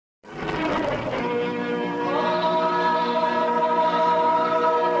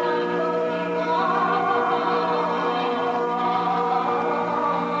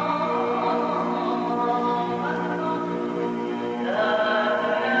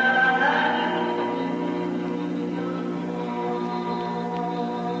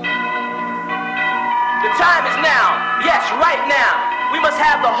Yes, right now. We must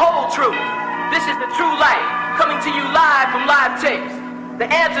have the whole truth. This is the true light, coming to you live from live tapes. The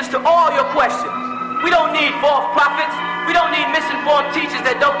answers to all your questions. We don't need false prophets. We don't need misinformed teachers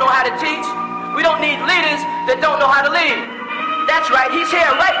that don't know how to teach. We don't need leaders that don't know how to lead. That's right, he's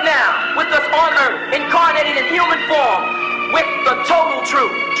here right now with us on earth, incarnated in human form, with the total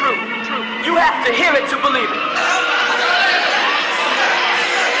truth. You have to hear it to believe it.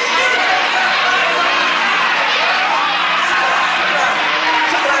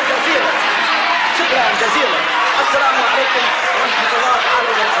 شكرا جزيلا. السلام عليكم ورحمة الله تعالى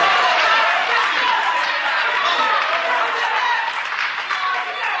وبركاته.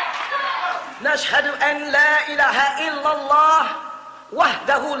 نشهد أن لا إله إلا الله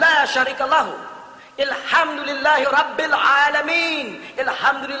وحده لا شريك له. الحمد لله رب العالمين.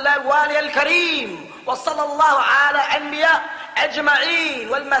 الحمد لله الوالي الكريم. وصلى الله على أنبياء أجمعين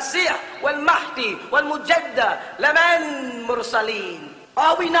والمسيح والمهدي والمجدد لمن مرسلين.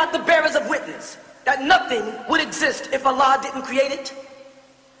 Are we not the bearers of witness that nothing would exist if Allah didn't create it?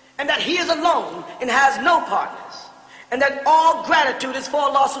 And that He is alone and has no partners? And that all gratitude is for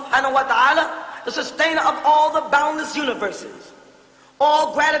Allah subhanahu wa ta'ala, the sustainer of all the boundless universes.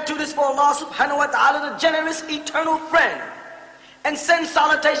 All gratitude is for Allah subhanahu wa ta'ala, the generous eternal friend. And send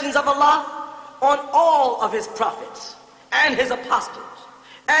salutations of Allah on all of His prophets and His apostles,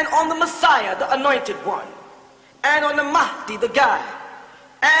 and on the Messiah, the anointed one, and on the Mahdi, the guide,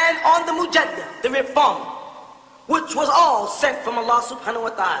 and on the Mujaddid, the reformer, which was all sent from Allah subhanahu wa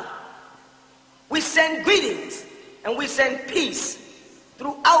ta'ala. We send greetings and we send peace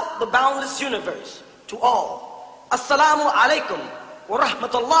throughout the boundless universe to all. Assalamu alaikum wa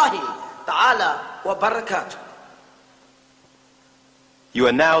rahmatullahi ta'ala wa barakatuh. You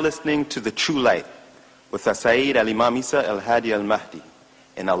are now listening to The True Light with Sayyid Al-Imam Isa Al-Hadi Al-Mahdi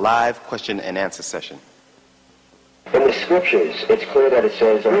in a live question and answer session. In the scriptures, it's clear that it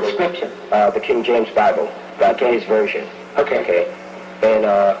says... Which scripture? The King James Bible, the King's Version. Okay. And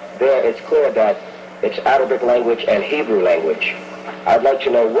there it's clear that it's Arabic language and Hebrew language. I'd like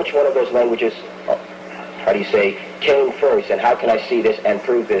to know which one of those languages, came first, and how can I see this and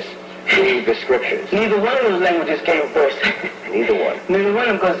prove this through the scriptures? Neither one of those languages came first. Neither one? Neither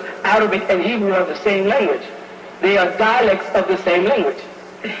one, because Arabic and Hebrew are the same language. They are dialects of the same language.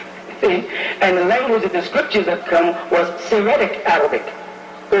 And the language that the scriptures have come was Syriac Arabic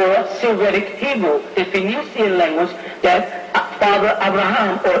or Syriac Hebrew, the Phoenician language that Father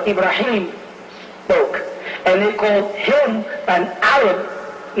Abraham or Ibrahim spoke. And they called him an Arab,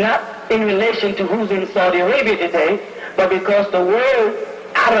 not in relation to who's in Saudi Arabia today, but because the word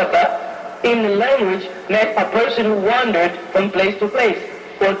Araba in the language meant a person who wandered from place to place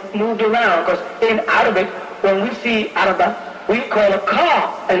or moved around. Because in Arabic, when we see Araba, we call a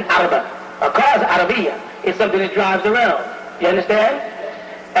car an Araba. A car is Arabiya. It's something that drives around. You understand?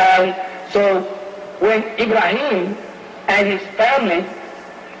 And so when Ibrahim and his family,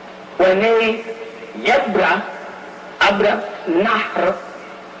 when they Nahr,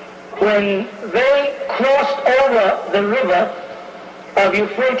 when they crossed over the river of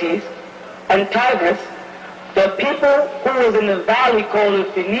Euphrates and Tigris, the people who was in the valley called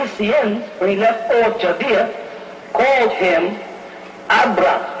the Phoenicians, when he left off Judea, called him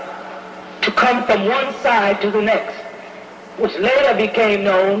Abra, to come from one side to the next, which later became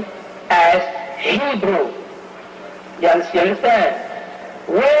known as Hebrew. You understand?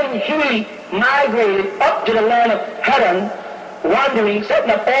 When he migrated up to the land of Haran, wandering,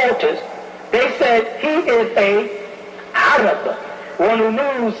 setting up altars, they said he is a Arab, one who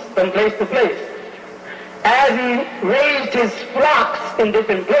moves from place to place. As he raised his flocks in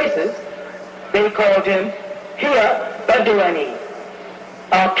different places, they called him here Bedouini,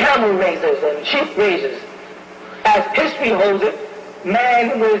 camel raisers and sheep raisers. As history holds it,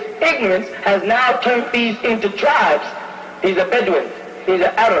 man with ignorance has now turned these into tribes. These are Bedouins, these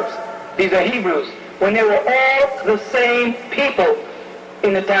are Arabs, these are Hebrews, when they were all the same people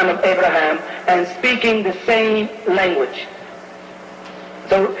in the time of Abraham and speaking the same language.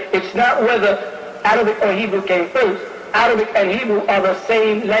 So it's not whether Arabic or Hebrew came first. Arabic and Hebrew are the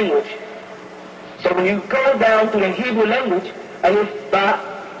same language. So when you go down to the Hebrew language, alif, ba,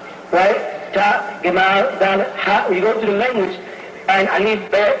 right, ta, gemal, dal, ha, you go to the language, and alif,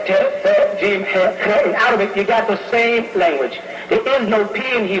 ba, ta, tha, jim, ha, kha, in Arabic, you got the same language. There is no P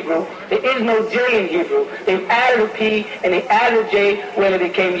in Hebrew, there is no J in Hebrew. They've added a P and they added a J when it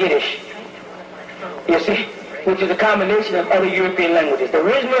became Yiddish. You see? Which is a combination of other European languages. The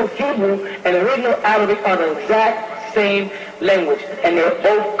original Hebrew and the original Arabic are the exact same language, and they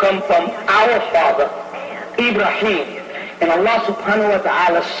both come from our father, Ibrahim. And Allah subhanahu wa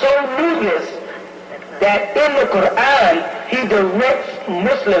ta'ala so knew this that in the Quran he directs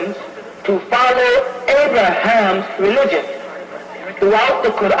Muslims to follow Abraham's religion. Throughout the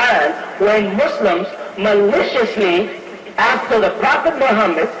Quran, when Muslims maliciously, after the Prophet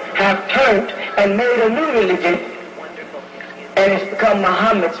Muhammad, have turned and made a new religion, and it's become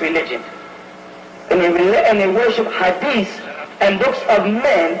Muhammad's religion. And they worship hadiths and books of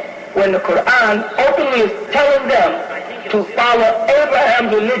men, when the Quran openly is telling them to follow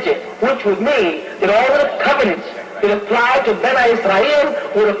Abraham's religion, which would mean that all of the covenants that apply to Bani Israel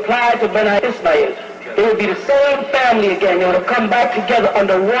would apply to Bani Ismail. It would be the same family again. They would have come back together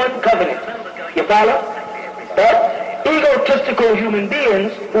under one covenant. You follow? But egotistical human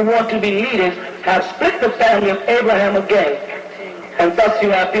beings who want to be leaders have split the family of Abraham again. And thus you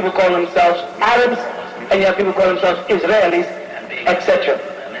have people call themselves Arabs, and you have people call themselves Israelis, etc.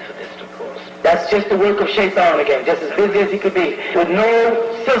 That's just the work of Shaitan again, just as busy as he could be, with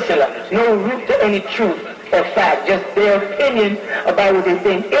no silsila, no root to any truth or fact, just their opinion about what they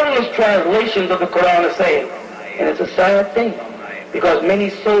think English translations of the Quran are saying. And it's a sad thing, because many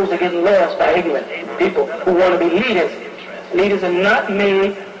souls are getting lost by ignorant people who want to be leaders. Leaders are not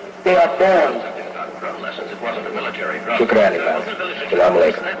made, they are born. Shukran. Assalamu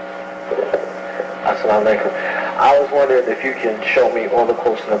alaikum. Assalamu alaikum. I was wondering if you can show me all the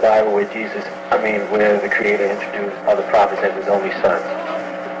quotes in the Bible where where the Creator introduced other prophets as his only sons.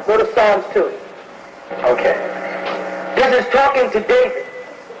 Go to Psalms 2. Okay. This is talking to David.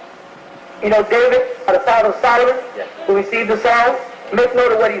 You know David, the father of Solomon, yes, who received the song? Make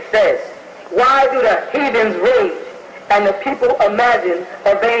note of what he says. Why do the heathens rage and the people imagine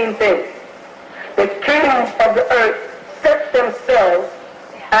a vain thing? The kings of the earth set themselves,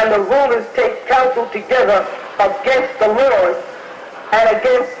 and the rulers take counsel together against the Lord and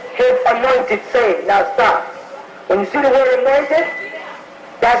against his anointed, saying, now stop. When you see the word anointed,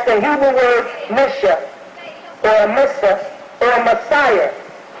 that's the Hebrew word Misha, or a Missa, or a Messiah.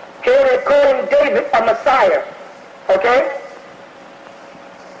 Here they're calling David a Messiah. Okay?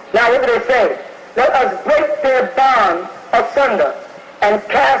 Now what do they say? Let us break their bonds asunder and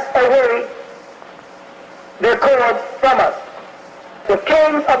cast away their cords from us. The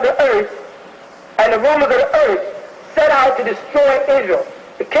kings of the earth and the rulers of the earth set out to destroy Israel.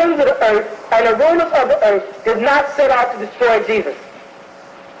 The kings of the earth and the rulers of the earth did not set out to destroy Jesus.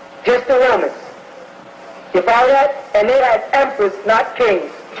 Just the Romans. You follow that? And they had emperors, not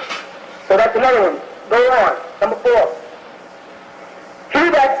kings. So that's another one. Go on. Number 4. He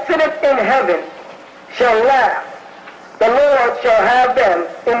that sitteth in heaven shall laugh. The Lord shall have them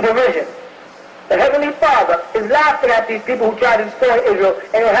in derision. The Heavenly Father is laughing at these people who try to destroy Israel,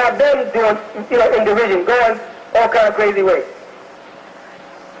 and he'll have them doing, in derision, going all kind of crazy ways.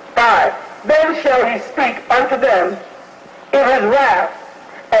 5. Then shall he speak unto them in his wrath,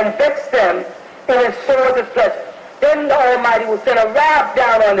 and vex them in his sore displeasure. Then the Almighty will send a wrath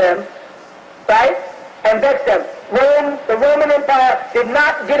down on them, right, and vex them. The Roman Empire did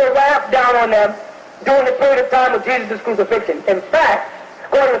not get a wrath down on them during the period of time of Jesus' crucifixion. In fact,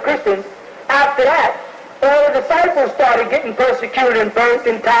 according to Christians, after that, all the disciples started getting persecuted and burnt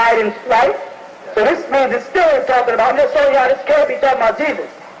and tied and right. So this means it's still talking about, I'm just showing you how this can't be talking about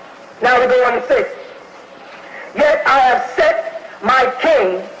Jesus. Now we go on to 6. Yet I have set my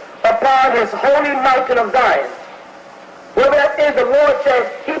king upon his holy mountain of Zion. Whatever that is, the Lord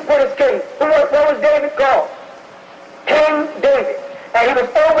says he put his king. What was David called? King David. And he was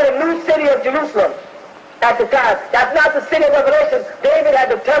over the new city of Jerusalem at the time. That's not the city of Revelation. David had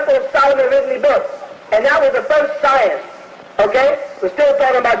the temple of Solomon originally built. And that was the first science. Okay? We're still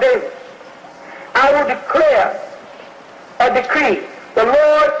talking about David. I will declare a decree. The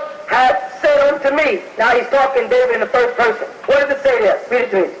Lord hath said unto me. Now he's talking David in the first person. What does it say there? Read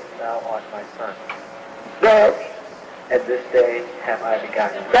it to me. Thou art my son. Go ahead. And this day have I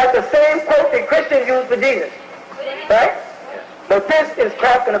begotten. That's the same quote that Christians use for Jesus. Right? Yes. But this is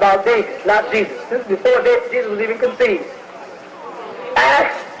talking about David, not Jesus. This is before Jesus was even conceived.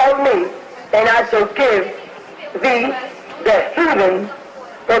 Ask of me, and I shall give thee the heathen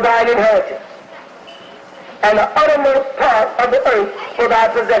for thine inheritance, and the uttermost part of the earth for thy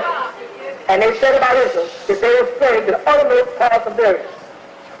possession. And they said about Israel that they were slaves to the uttermost part of the earth.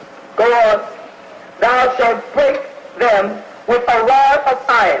 Go on. Thou shalt break them with a rod of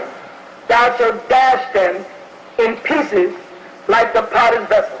iron. Thou shalt dash them in pieces like the potter's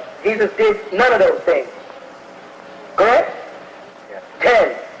vessel. Jesus did none of those things. Correct? Yes.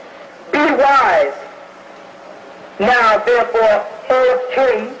 10. Be wise. Now, therefore, O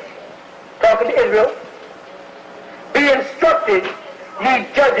kings, talking to Israel, be instructed, ye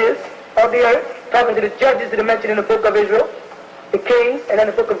judges of the earth, talking to the judges that are mentioned in the book of Israel, the kings, and then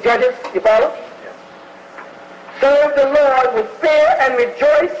the book of Judges, you follow? Yes. serve the Lord with fear and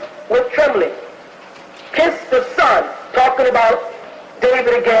rejoice with trembling. Kiss the Son, talking about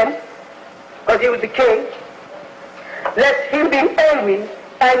David again, because he was the king. Lest he be angry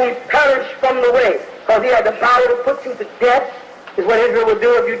and he perish from the way, because he had the power to put you to death, is what Israel would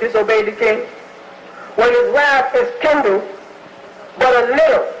do if you disobeyed the king. When his wrath is kindled, but a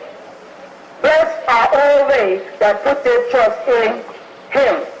little. Blessed are all they that put their trust in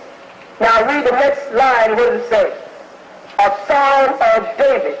him. Now read the next line. What does it say? A psalm of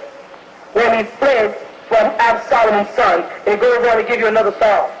David when he fled from Absalom's son. It goes on to give you another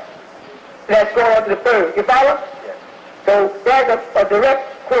psalm. Let's go on to the third. You follow? Yes. So there's a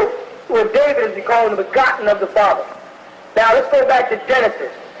direct quote where David is called the begotten of the Father. Now let's go back to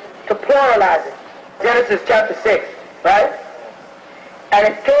Genesis to pluralize it. Genesis chapter 6, right? And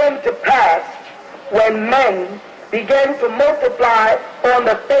it came to pass when men began to multiply on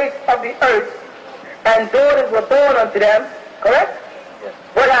the face of the earth, and daughters were born unto them, correct? Yes.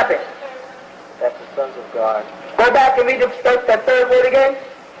 What happened? That the sons of God. Go back and read that third word again.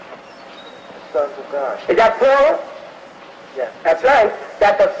 The sons of God. Is that plural? Yes. That's right.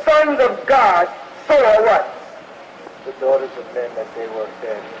 That the sons of God saw what? The daughters of men that they were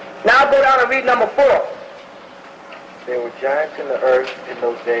fed. Now go down and read number 4. There were giants in the earth in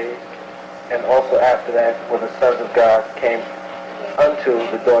those days, and also after that, when the sons of God came unto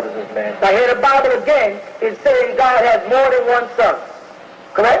the daughters of men. Now here the Bible again is saying God has more than one son.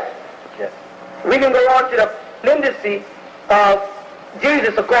 Correct? Yes. We can go on to the lindacy of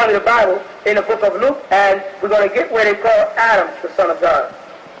Jesus according to the Bible in the book of Luke, and we're going to get where they call Adam the son of God.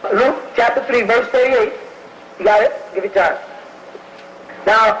 Luke chapter 3 verse 38. You got it? Give it time.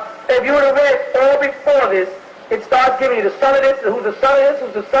 Now, if you would have read all before this, it starts giving you the son of this, who's the son of this,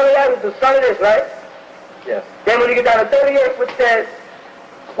 who's the son of that, who's the son of this, right? Yes. Then when you get down to 38, which says,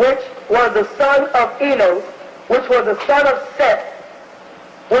 which was the son of Enos, which was the son of Seth,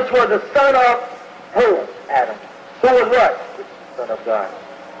 which was the son of who? Adam. Who was what? Son of God.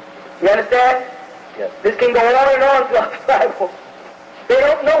 You understand? Yes. This can go on and on throughout the Bible. They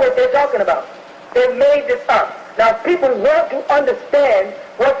don't know what they're talking about. They made this up. Now, if people want to understand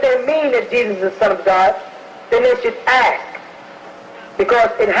what they mean that Jesus is the Son of God, then they should ask. Because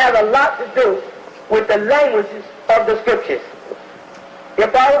it has a lot to do with the languages of the Scriptures. You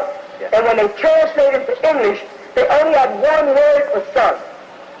follow? Yes. And when they translate into English, they only have one word for son.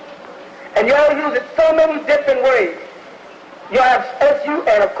 And you all use it so many different ways. You have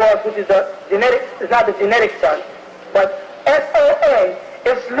S-U-N, of course, which is the genetic, it's not the genetic son, but S-O-N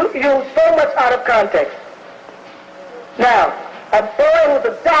is used so much out of context. Now, a boy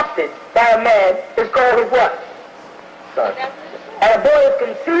who's adopted by a man is called his what? Son. And a boy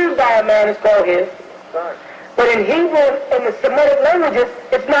who's conceived by a man is called his Son. But in Hebrew, in the Semitic languages,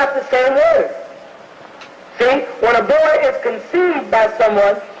 it's not the same word. See, when a boy is conceived by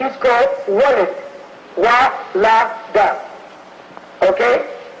someone, he's called walid. Wa-la-da. Okay?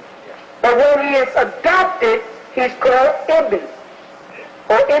 But when he is adopted, he's called ibn.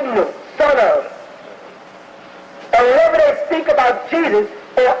 Or ibnu, son of. And whenever they speak about Jesus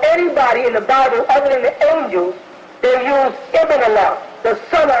or anybody in the Bible other than the angels, they use ibn Allah, the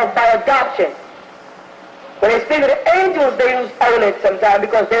son of by adoption. When they speak of the angels, they use awlad sometimes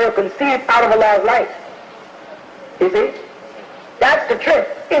because they were conceived out of Allah's life. You see? That's the trick.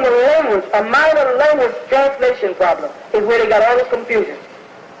 In the language, a minor language translation problem is where they got all this confusion.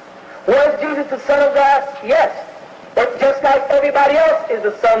 Was Jesus the Son of God? Yes. But just like everybody else is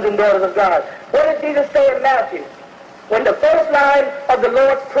the sons and daughters of God. What did Jesus say in Matthew? When the first line of the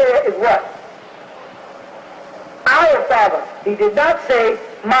Lord's Prayer is what? Our Father. He did not say,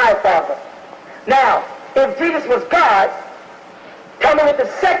 my Father. Now, if Jesus was God, tell me what the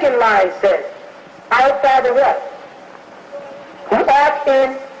second line says. Our Father what? Who art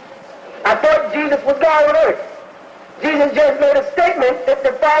in... I thought Jesus was God on earth. Jesus just made a statement that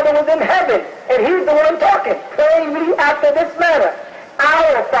the Father was in heaven, and he's the one talking. Pray me after this manner.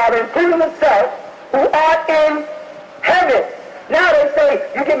 Our Father, including himself, who art in heaven. Now they say,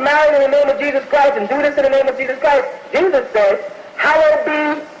 you get married in the name of Jesus Christ and do this in the name of Jesus Christ. Jesus said, hallowed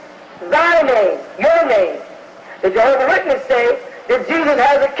be thy name, your name. The Jehovah's Witnesses say that Jesus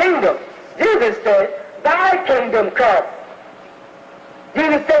has a kingdom. Jesus said, thy kingdom come.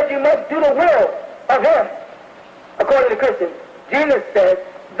 Jesus said you must do the will of him. According to Christians, Jesus said,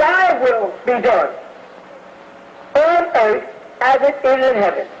 thy will be done on earth as it is in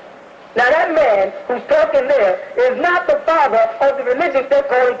heaven. Now that man who's talking there is not the father of the religion they're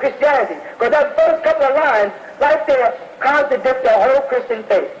calling Christianity. Because that first couple of lines right there contradict the whole Christian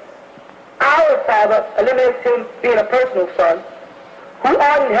faith. Our Father eliminates him being a personal son, who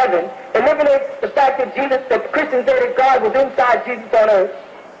art in heaven eliminates the fact that Christians say that God was inside Jesus on earth.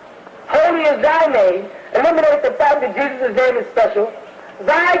 Holy is thy name eliminates the fact that Jesus' name is special.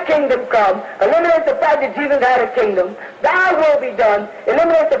 Thy kingdom come eliminates the fact that Jesus had a kingdom. Thy will be done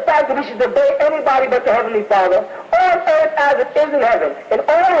eliminates the fact that we should obey anybody but the Heavenly Father. On earth as it is in heaven. And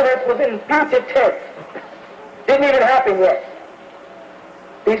all of this was in future tense. Didn't even happen yet.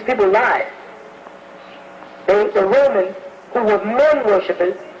 These people lied. The Romans, who were men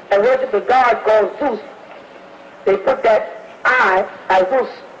worshippers and worshipped a god called Zeus, they put that I as Zeus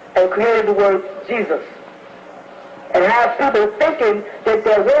and created the word Jesus. And have people thinking that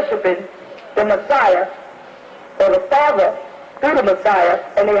they're worshiping the Messiah or the Father through the Messiah,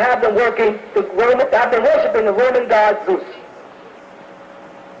 and they have them worshiping the Roman god Zeus.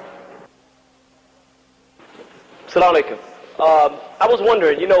 Assalamu alaikum. I was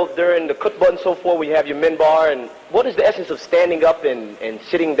wondering, during the khutbah and so forth, we have your minbar, and what is the essence of standing up and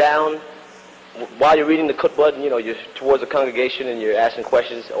sitting down while you're reading the khutbah? You're towards the congregation and you're asking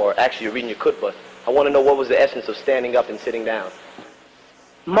questions, or actually you're reading your khutbah. I want to know what was the essence of standing up and sitting down.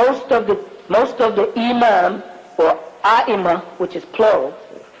 Most of the imam or a'imah, which is plural,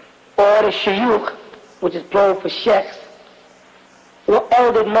 or the shuyukh, which is plural for sheikhs, were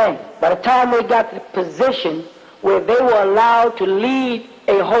elder men. By the time they got to the position where they were allowed to lead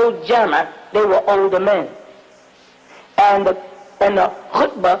a whole jama'ah, they were older men. And the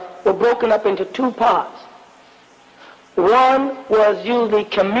khutbah were broken up into two parts. One was usually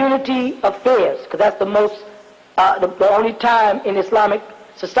community affairs, because that's the only time in Islamic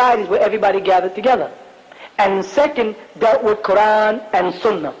societies where everybody gathered together. And second dealt with Quran and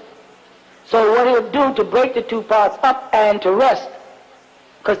Sunnah. So what he would do to break the two parts up and to rest,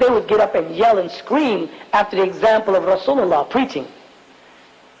 because they would get up and yell and scream after the example of Rasulullah preaching,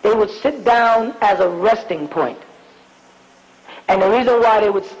 they would sit down as a resting point. And the reason why they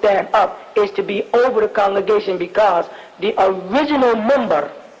would stand up is to be over the congregation, because the original member,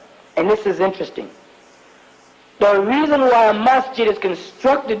 and this is interesting, the reason why a masjid is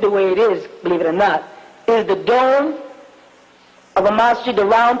constructed the way it is, believe it or not, is the dome of a masjid, the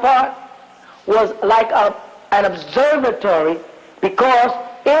round part, was like an observatory, because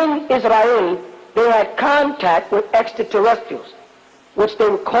in Israel they had contact with extraterrestrials, which they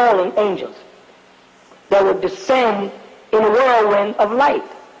were calling angels, that would descend in a whirlwind of light,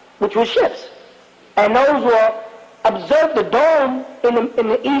 which were ships. And those were observed. The dome in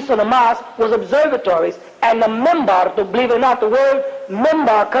the east of the mosque was observatories, and the mimbar, believe it or not, the word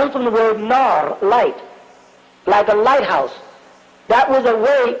mimbar comes from the word nar, light, like a lighthouse. That was a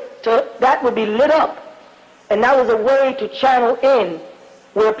way that would be lit up, and that was a way to channel in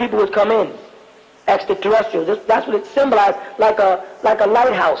where people would come in, extraterrestrials. That's what it symbolized, like a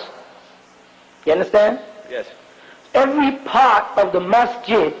lighthouse. You understand? Yes. Every part of the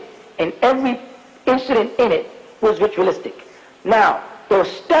masjid and every incident in it was ritualistic. Now,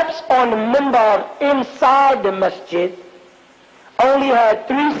 those steps on the mimbar inside the masjid only had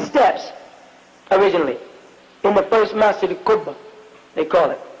 3 steps originally in the first masjid al-Qubba, they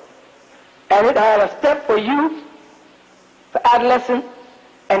call it. And it had a step for youth, for adolescent,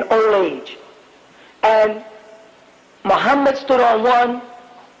 and old age. And Muhammad stood on one,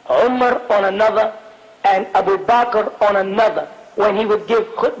 Umar on another, and Abu Bakr on another when he would give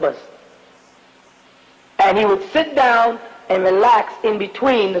khutbahs. And he would sit down and relax in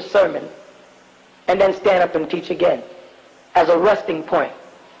between the sermon and then stand up and teach again as a resting point.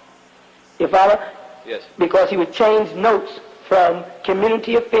 You follow? Yes. Because he would change notes from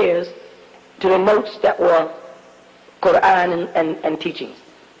community affairs to the notes that were Quran and teachings.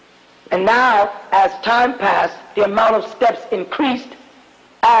 And now, as time passed, the amount of steps increased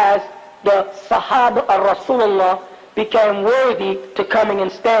as the Sahaba of Rasulullah became worthy to coming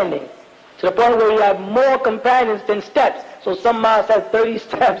and standing, to the point where you have more companions than steps. So some mosques have 30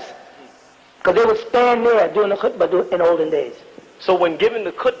 steps, because they would stand there doing the khutbah in olden days. So when giving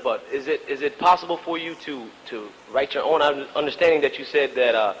the khutbah, is it possible for you to write your own understanding that you said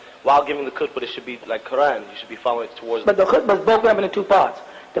that while giving the khutbah it should be like Quran, you should be following it towards... But the khutbah is broken up into 2 parts.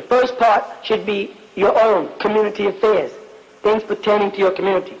 The first part should be your own community affairs, things pertaining to your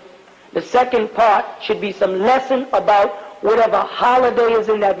community. The second part should be some lesson about whatever holiday is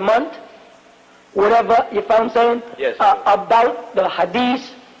in that month, whatever, you follow what I'm saying? Yes. About the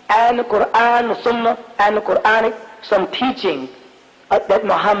hadith and the Quran, the Sunnah and the Quranic, some teaching that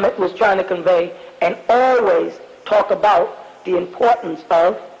Muhammad was trying to convey, and always talk about the importance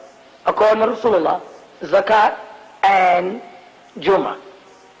of, according to Rasulullah, zakat and Jummah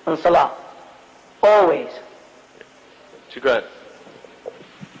and Salah. Always. Shukran.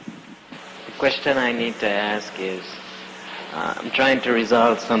 The question I need to ask is, I'm trying to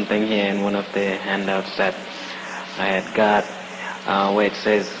resolve something here in one of the handouts that I had got, where it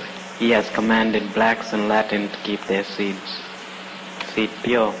says, he has commanded blacks and Latin to keep their seed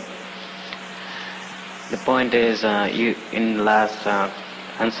pure. The point is, you in the last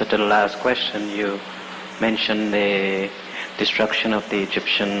answer to the last question, you mentioned the destruction of the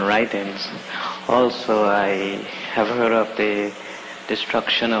Egyptian writings. Also, I have heard of the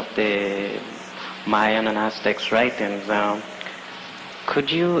destruction of the Mayan and Aztecs writings.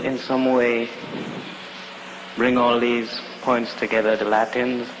 Could you in some way bring all these points together, the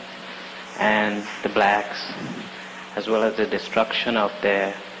Latins and the blacks, as well as the destruction of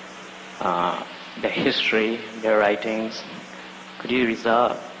their history, their writings? Could you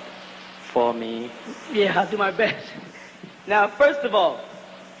resolve for me? Yeah, I'll do my best. Now, first of all,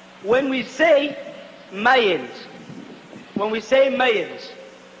 when we say Mayans,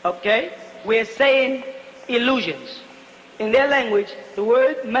 okay, we're saying illusions. In their language, the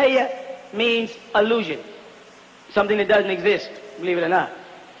word Maya means illusion, something that doesn't exist, believe it or not.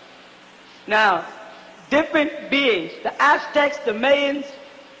 Now, different beings, the Aztecs, the Mayans,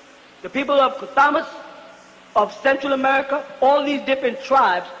 the people of Catamas, of Central America, all these different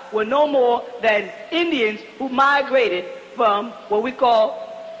tribes were no more than Indians who migrated from what we call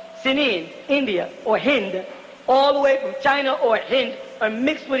Sinin, India, or Hind, all the way from China or Hind, and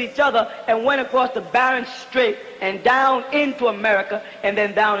mixed with each other and went across the Bering Strait and down into America and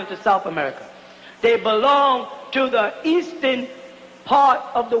then down into South America. They belong to the eastern part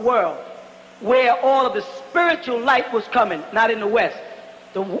of the world where all of the spiritual light was coming, not in the west.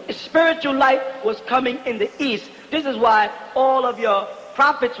 The spiritual light was coming in the east. This is why all of your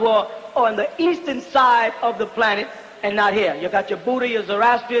prophets were on the eastern side of the planet and not here. You got your Buddha, your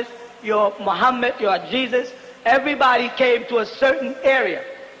Zoroastrians, your Muhammad, your Jesus. Everybody came to a certain area.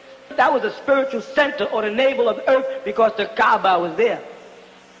 That was the spiritual center or the navel of the earth because the Kaaba was there.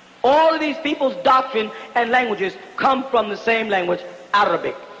 All of these people's doctrine and languages come from the same language,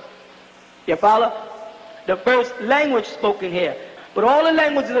 Arabic. You follow? The first language spoken here. But all the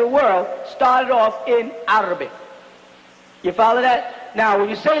languages of the world started off in Arabic. You follow that? Now, when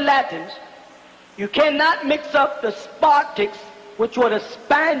you say Latins, you cannot mix up the Spartans, which were the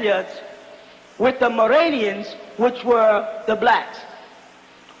Spaniards, with the Moravians, which were the blacks.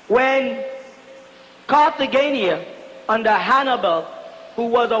 When Carthagena, under Hannibal, who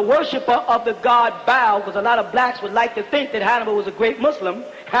was a worshiper of the god Baal, because a lot of blacks would like to think that Hannibal was a great Muslim.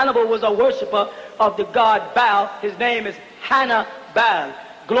 Hannibal was a worshiper of the god Baal. His name is Hannibal.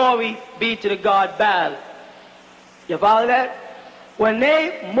 Glory be to the god Baal. You follow that? When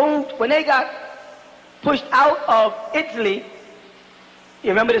they got pushed out of Italy, you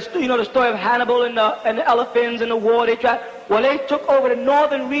remember the story of Hannibal and the elephants and the war they tried? Well, they took over the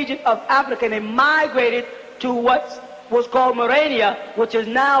northern region of Africa and they migrated to what was called Mauritania, which is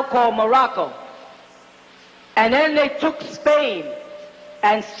now called Morocco. And then they took Spain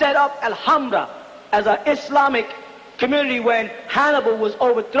and set up Alhambra as an Islamic community. When Hannibal was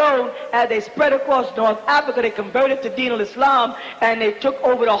overthrown, as they spread across North Africa, they converted to Deen al-Islam and they took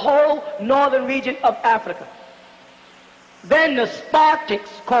over the whole northern region of Africa. Then the Spartans,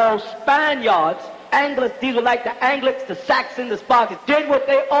 called Spaniards, Angles, these were like the Angles, the Saxons, the Spartans, did what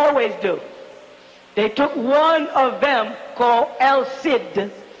they always do. They took one of them called El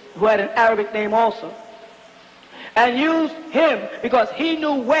Cid, who had an Arabic name also, and used him because he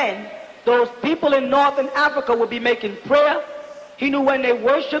knew when those people in northern Africa would be making prayer. He knew when they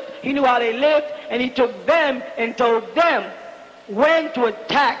worshipped, he knew how they lived, and he took them and told them when to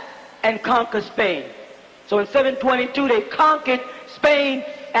attack and conquer Spain. So in 722 they conquered Spain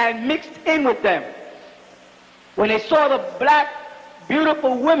and mixed in with them. When they saw the black,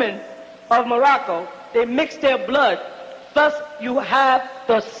 beautiful women of Morocco, they mixed their blood. Thus you have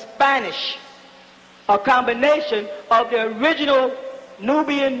the Spanish, a combination of the original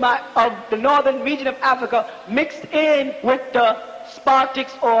Nubian of the northern region of Africa mixed in with the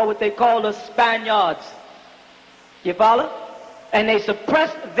Spartans, or what they call the Spaniards. You follow? And they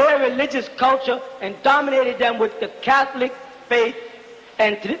suppressed their religious culture and dominated them with the Catholic faith.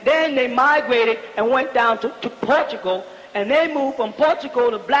 And then they migrated and went down to Portugal. And they moved from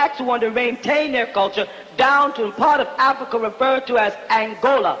Portugal, the blacks who wanted to maintain their culture, down to a part of Africa referred to as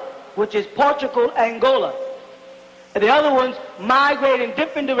Angola, which is Portugal, Angola. And the other ones migrated in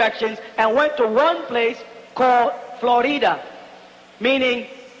different directions and went to one place called Florida, meaning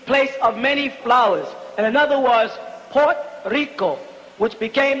place of many flowers. And another was Puerto Rico, which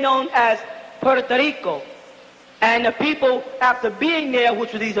became known as Puerto Rico. And the people, after being there,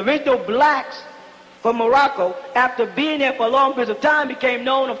 which were these original blacks from Morocco, after being there for a long period of time, became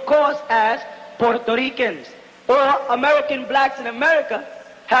known, of course, as Puerto Ricans or American blacks in America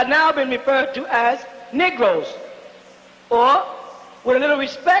have now been referred to as Negroes, or, with a little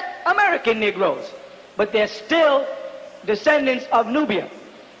respect, American Negroes. But they're still descendants of Nubia.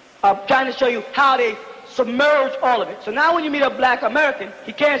 I'm trying to show you how they submerge all of it. So now when you meet a black American,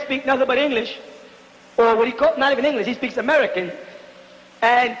 he can't speak nothing but English, or what he calls, not even English, he speaks American,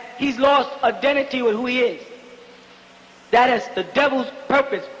 and he's lost identity with who he is. That is the devil's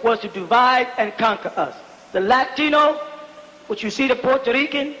purpose, was to divide and conquer us. The Latino, which you see the Puerto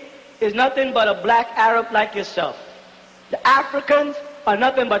Rican, is nothing but a black Arab like yourself. The Africans are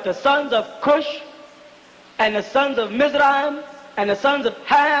nothing but the sons of Cush and the sons of Mizraim and the sons of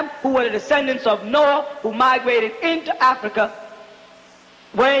Ham, who were the descendants of Noah, who migrated into Africa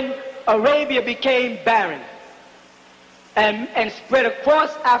when Arabia became barren and spread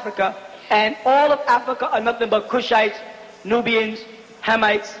across Africa, and all of Africa are nothing but Cushites, Nubians,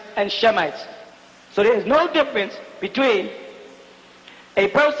 Hamites, and Shemites. So there is no difference between a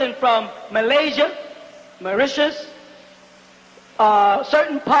person from Malaysia, Mauritius,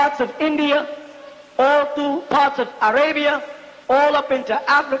 certain parts of India, all through parts of Arabia, all up into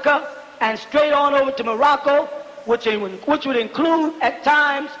Africa, and straight on over to Morocco, which would include at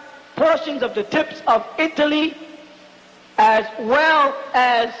times portions of the tips of Italy, as well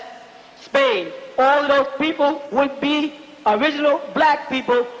as Spain. All of those people would be original black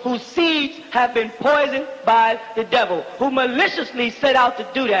people whose seeds have been poisoned by the devil, who maliciously set out to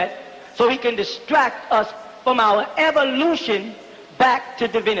do that so he can distract us from our evolution back to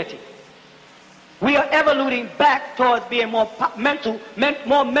divinity. We are evoluting back towards being more mental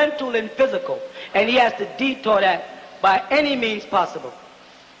and physical, and he has to detour that by any means possible.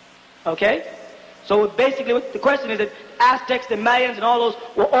 Okay? So basically the question is that Aztecs, the Mayans, and all those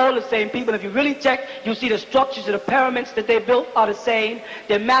were all the same people. If you really check, you see the structures of the pyramids that they built are the same.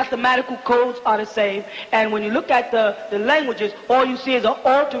 Their mathematical codes are the same. And when you look at the languages, all you see is an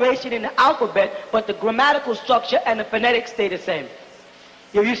alteration in the alphabet, but the grammatical structure and the phonetics stay the same.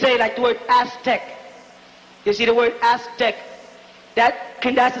 If you say like the word Aztec, you see the word Aztec,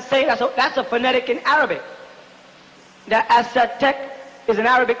 that's the same. That's a phonetic in Arabic. That Aztec is an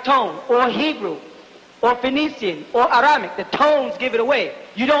Arabic tone, or Hebrew, or Phoenician, or Aramic. The tones give it away.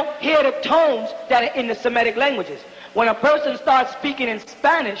 You don't hear the tones that are in the Semitic languages. When a person starts speaking in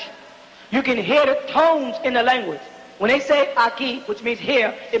Spanish, you can hear the tones in the language. When they say aquí, which means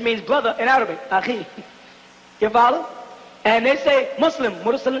here, it means brother in Arabic, aquí. You follow? And they say Muslim,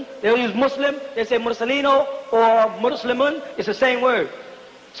 they'll use Muslim, they say Mursalino or Muslimun, it's the same word.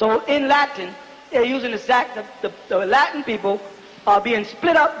 So in Latin, they're using the Latin people are being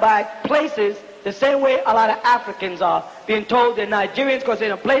split up by places the same way a lot of Africans are being told they're Nigerians because they're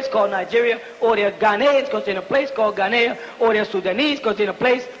in a place called Nigeria, or they're Ghanaians because they're in a place called Ghanaian, or they're Sudanese because they're in a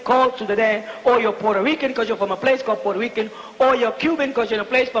place called Sudan, or you're Puerto Rican because you're from a place called Puerto Rican, or you're Cuban because you're in a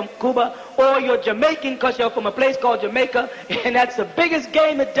place from Cuba, or you're Jamaican because you're from a place called Jamaica, and that's the biggest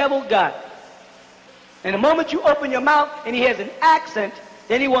game the devil got. And the moment you open your mouth and he has an accent,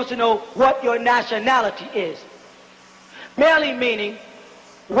 then he wants to know what your nationality is. Merely meaning,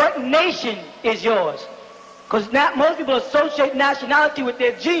 what nation is yours? Because most people associate nationality with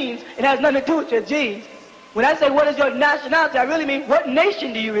their genes. It has nothing to do with your genes. When I say, what is your nationality, I really mean, what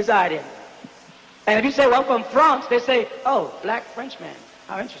nation do you reside in? And if you say, well, I'm from France, they say, oh, black Frenchman.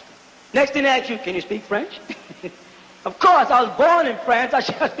 How interesting. Next thing they ask you, can you speak French? Of course, I was born in France. I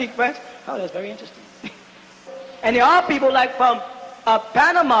should speak French. Oh, that's very interesting. And there are people like from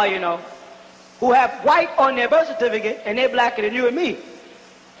Panama, you know, who have white on their birth certificate, and they're blacker than you and me.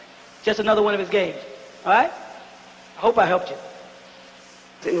 Just another one of his games. All right? I hope I helped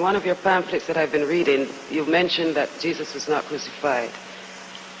you. In one of your pamphlets that I've been reading, you mentioned that Jesus was not crucified.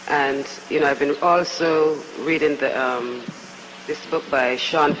 And, you know, I've been also reading this book by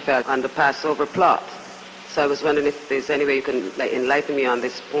Sean Feld on the Passover plot. So I was wondering if there's any way you can enlighten me on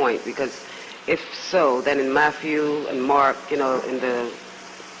this point, because if so, then in Matthew and Mark, you know, in the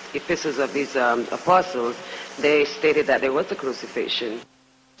epistles of these apostles, they stated that there was a crucifixion.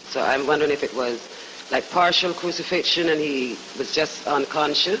 So I'm wondering if it was like partial crucifixion and he was just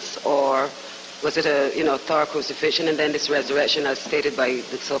unconscious, or was it a, you know, thorough crucifixion and then this resurrection as stated by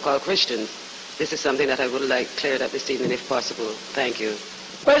the so-called Christians? This is something that I would like cleared up this evening if possible. Thank you.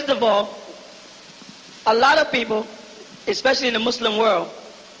 First of all, a lot of people, especially in the Muslim world,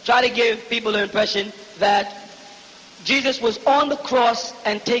 try to give people the impression that Jesus was on the cross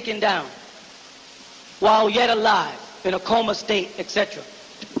and taken down while yet alive, in a coma state, etc.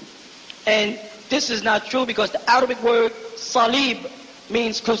 And this is not true, because the Arabic word salib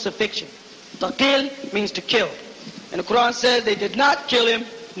means crucifixion. Taqil means to kill. And the Quran says they did not kill him,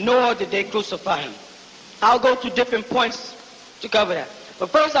 nor did they crucify him. I'll go through different points to cover that. But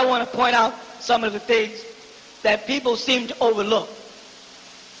first I want to point out some of the things that people seem to overlook.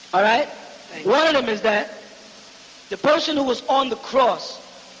 All right? One of them is that the person who was on the cross,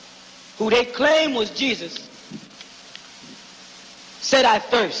 who they claim was Jesus, said, "I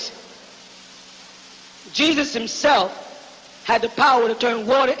thirst." Jesus himself had the power to turn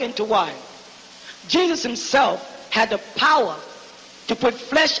water into wine. Jesus himself had the power to put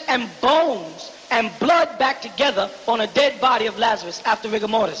flesh and bones and blood back together on a dead body of Lazarus after rigor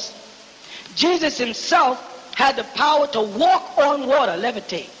mortis. Jesus himself had the power to walk on water,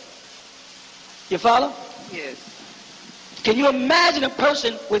 levitate. You follow? Yes. Can you imagine a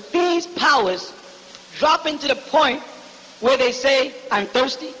person with these powers dropping to the point where they say, "I'm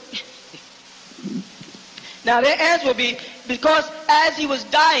thirsty"? Now their answer would be, because as he was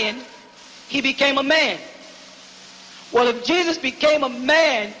dying, he became a man. Well, if Jesus became a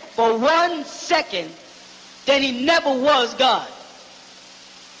man for 1 second, then he never was God.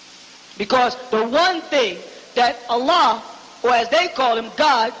 Because the one thing that Allah, or as they call him,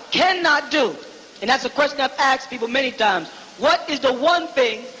 God, cannot do, and that's a question I've asked people many times, what is the one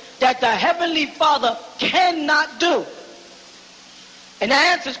thing that the Heavenly Father cannot do? And the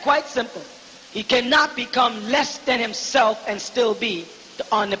answer is quite simple. He cannot become less than himself and still be the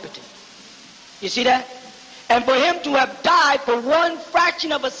omnipotent. You see that? And for him to have died for 1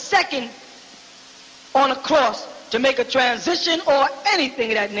 fraction of a second on a cross to make a transition or anything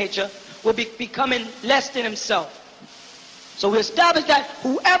of that nature will be becoming less than himself. So we established that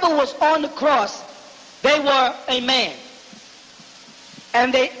whoever was on the cross, they were a man.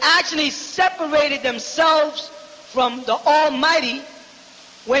 And they actually separated themselves from the Almighty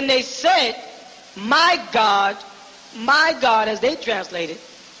when they said, my God, as they translated,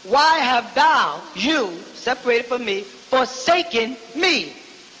 why have thou, you, separated from me, forsaken me?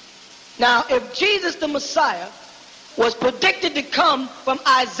 Now, if Jesus the Messiah was predicted to come from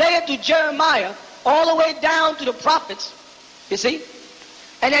Isaiah to Jeremiah, all the way down to the prophets, you see,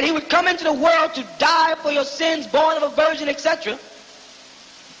 and that he would come into the world to die for your sins, born of a virgin, etc.,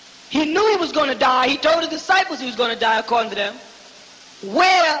 he knew he was going to die. He told his disciples he was going to die, according to them.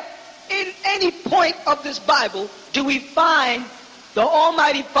 Where in any point of this Bible do we find the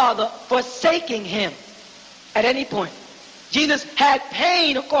Almighty Father forsaking him at any point? Jesus had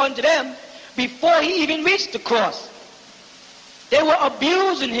pain, according to them, before he even reached the cross. They were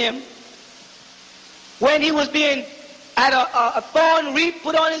abusing him when he was being had a thorn wreath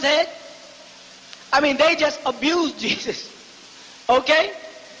put on his head. I mean, they just abused Jesus. Okay?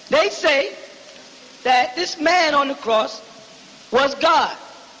 They say that this man on the cross was God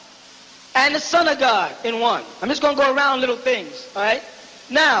and the Son of God in one. I'm just going to go around little things, all right?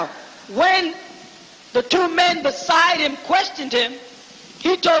 Now, when the 2 men beside him questioned him,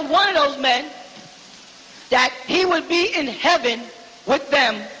 he told one of those men that he would be in heaven with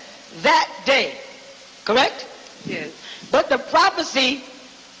them that day. Correct? Yes. But the prophecy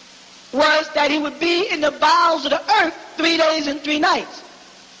was that he would be in the bowels of the earth 3 days and 3 nights.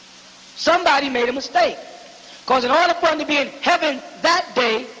 Somebody made a mistake. Because in order for him to be in heaven that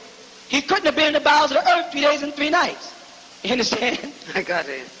day, he couldn't have been in the bowels of the earth 3 days and 3 nights. You understand? I got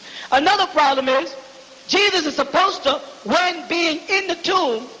it. Another problem is, Jesus is supposed to, when being in the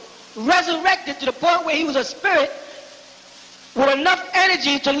tomb, resurrected to the point where he was a spirit with enough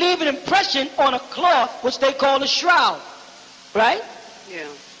energy to leave an impression on a cloth, which they call a shroud. Right? Yeah.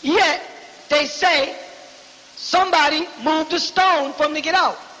 Yet, they say, somebody moved a stone for him to get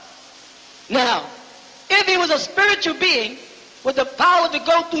out. Now, if he was a spiritual being with the power to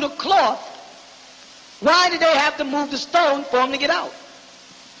go through the cloth, why did they have to move the stone for him to get out?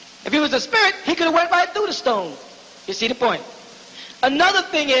 If he was a spirit, he could have went right through the stone. You see the point? Another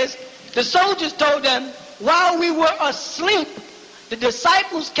thing is, the soldiers told them, while we were asleep, the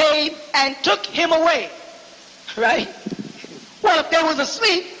disciples came and took him away. Right? Well, if they was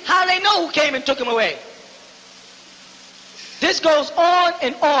asleep, how do they know who came and took him away? This goes on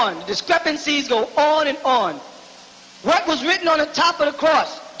and on. The discrepancies go on and on. What was written on the top of the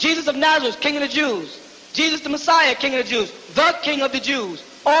cross? Jesus of Nazareth, King of the Jews. Jesus the Messiah, King of the Jews. The King of the Jews.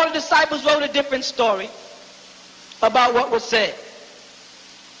 All the disciples wrote a different story about what was said.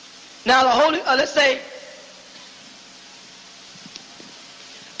 Now the Holy, let's say,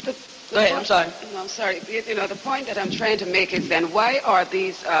 go ahead, I'm sorry. No, I'm sorry. You know, the point that I'm trying to make is then, why are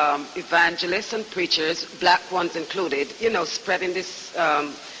these evangelists and preachers, black ones included, you know, spreading this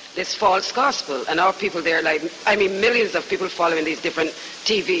this false gospel. And our people, they're like, I mean, millions of people following these different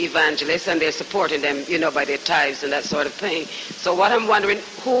TV evangelists, and they're supporting them, you know, by their tithes and that sort of thing. So what I'm wondering,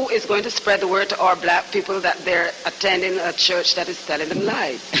 who is going to spread the word to our black people that they're attending a church that is telling them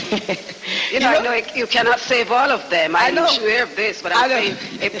lies? You know, I know you cannot save all of them. I'm sure of this, but I'm saying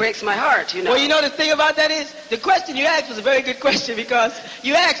it breaks my heart, you know. Well, you know, the thing about that is, the question you asked was a very good question, because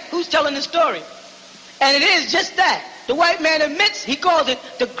you asked, who's telling the story? And it is just that. The white man admits, he calls it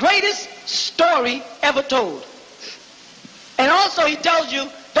the greatest story ever told. And also he tells you,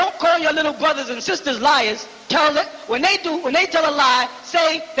 don't call your little brothers and sisters liars. Tell them, when they tell a lie,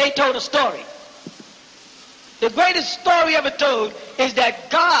 say they told a story. The greatest story ever told is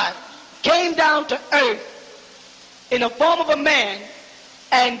that God came down to earth in the form of a man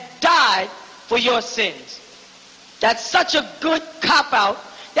and died for your sins. That's such a good cop-out.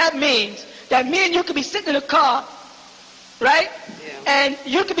 That means that me and you could be sitting in a car, right? Yeah. And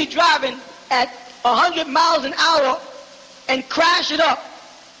you could be driving at 100 miles an hour and crash it up,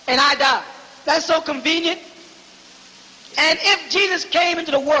 and I die. That's so convenient. And if Jesus came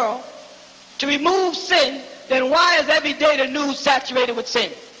into the world to remove sin, then why is every day the news saturated with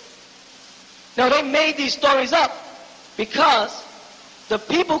sin? Now, they made these stories up because the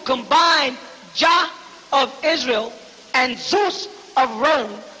people combined Jah of Israel and Zeus of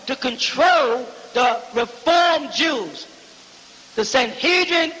Rome to control the reformed Jews. The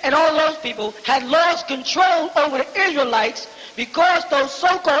Sanhedrin and all those people had lost control over the Israelites because those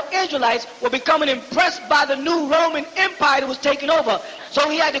so-called Israelites were becoming impressed by the new Roman Empire that was taking over. So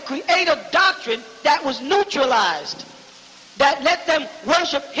he had to create a doctrine that was neutralized, that let them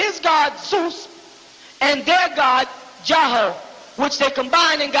worship his god Zeus and their god Jah, which they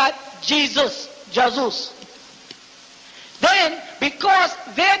combined and got Jesus. Then, because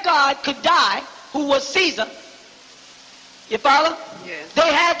their god could die, who was Caesar, you follow? Yes.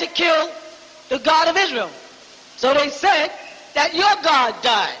 They had to kill the God of Israel. So they said that your God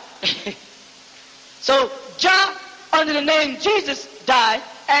died. So Jah, under the name Jesus, died,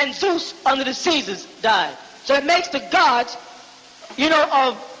 and Zeus, under the Caesars, died. So it makes the gods, you know,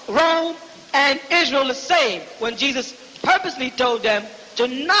 of Rome and Israel the same, when Jesus purposely told them to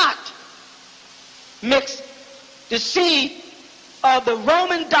not mix the seed of the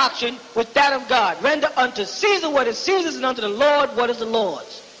Roman doctrine with that of God. Render unto Caesar what is Caesar's, and unto the Lord what is the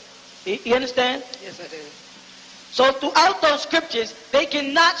Lord's. You understand? Yes, I do. So throughout those scriptures, they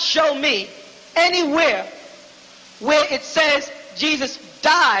cannot show me anywhere where it says Jesus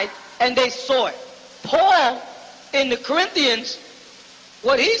died and they saw it. Paul, in the Corinthians,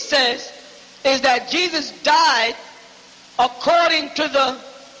 what he says is that Jesus died according to the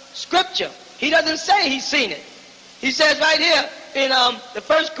scripture. He doesn't say he's seen it. He says right here in the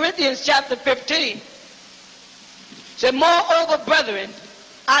 1 Corinthians chapter 15, said, moreover, brethren,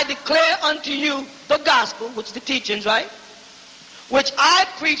 I declare unto you the gospel, which is the teachings, right? Which I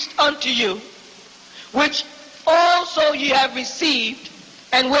preached unto you, which also ye have received,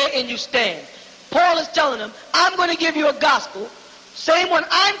 and wherein you stand. Paul is telling them, I'm going to give you a gospel, same one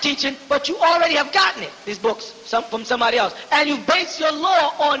I'm teaching, but you already have gotten it, these books, from somebody else. And you base your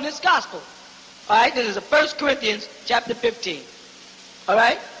law on this gospel. All right, this is 1 Corinthians chapter 15. All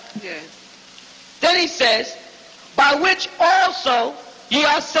right? Yeah. Then he says, by which also ye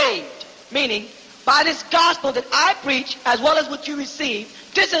are saved. Meaning, by this gospel that I preach, as well as what you receive,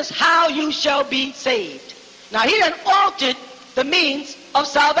 this is how you shall be saved. Now, he done altered the means of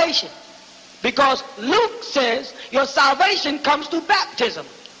salvation. Because Luke says your salvation comes through baptism.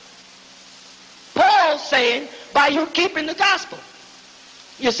 Paul's saying, by you keeping the gospel,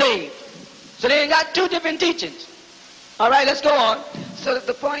 you're saved. So they ain't got two different teachings. All right, let's go on. So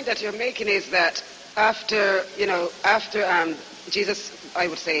the point that you're making is that after Jesus, I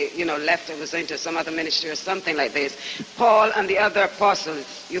would say, left and was into some other ministry or something like this, Paul and the other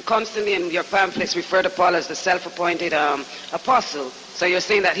apostles, you constantly in your pamphlets refer to Paul as the self-appointed apostle. So you're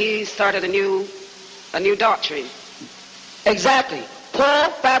saying that he started a new doctrine. Exactly. Paul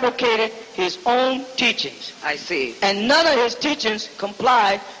fabricated his own teachings. I see. And none of his teachings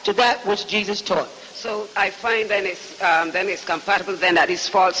complied to that which Jesus taught. So I find then it's compatible then that these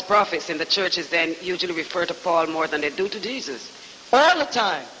false prophets in the churches then usually refer to Paul more than they do to Jesus. All the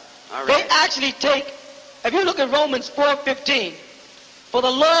time. All right. They actually take, if you look at Romans 4:15, for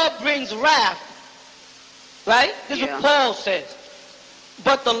the law brings wrath. Right? This is what Paul says.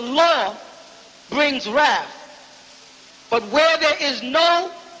 But the law brings wrath. But where there is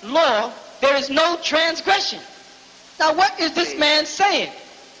no law, there is no transgression. Now what is this man saying?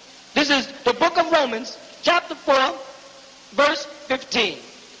 This is the book of Romans, chapter 4, verse 15.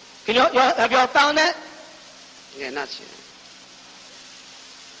 Have y'all found that? Yeah, not yet.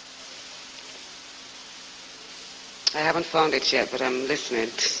 I haven't found it yet, but I'm listening.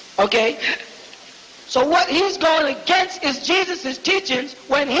 Okay? So what he's going against is Jesus' teachings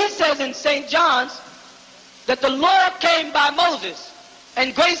when he says in St. John's that the law came by Moses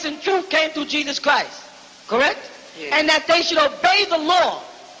and grace and truth came through Jesus Christ. Correct? Yeah. And that they should obey the law.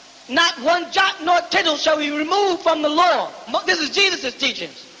 Not one jot nor tittle shall be removed from the law. This is Jesus'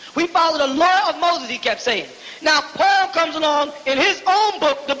 teachings. We follow the law of Moses, he kept saying. Now Paul comes along in his own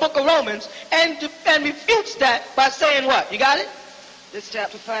book, the book of Romans, and refutes that by saying what? You got it? This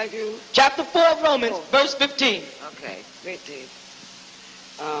chapter 5, you? Chapter 4 of Romans, verse 15. Okay, wait, Dave.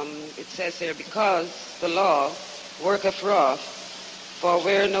 It says here, because the law worketh wrath, for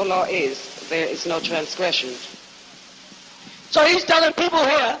where no law is, there is no transgression. So he's telling people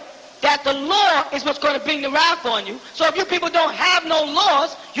here that the law is what's going to bring the wrath on you. So if you people don't have no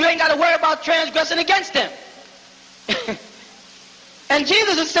laws, you ain't got to worry about transgressing against them. And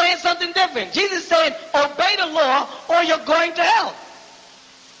Jesus is saying something different. Jesus is saying, obey the law or you're going to hell.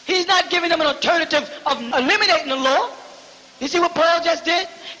 He's not giving them an alternative of eliminating the law. You see what Paul just did?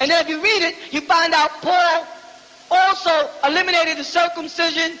 And then if you read it, you find out Paul also eliminated the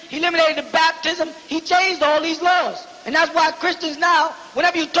circumcision. He eliminated the baptism. He changed all these laws. And that's why Christians now,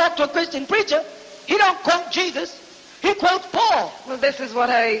 whenever you talk to a Christian preacher, he don't quote Jesus. He quotes Paul. Well, this is what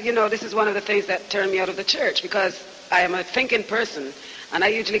this is one of the things that turned me out of the church, because I am a thinking person, and I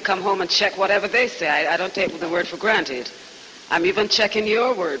usually come home and check whatever they say. I don't take the word for granted. I'm even checking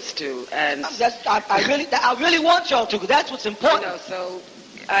your words too. And I really want y'all to, because that's what's important. So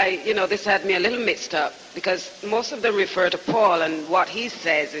this had me a little mixed up, because most of them refer to Paul, and what he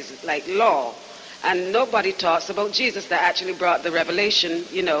says is like law. And nobody talks about Jesus that actually brought the revelation,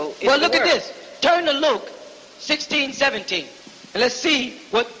 Well, look at this. Turn to Luke 16:17. And let's see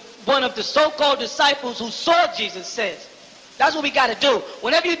what one of the so-called disciples who saw Jesus says. That's what we got to do.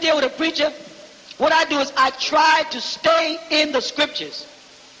 Whenever you deal with a preacher, what I do is I try to stay in the scriptures.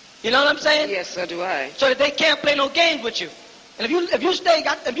 You know what I'm saying? Yes, so do I. So that they can't play no games with you. And if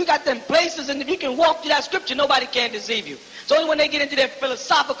you got them places, and if you can walk through that scripture, nobody can deceive you. It's only when they get into their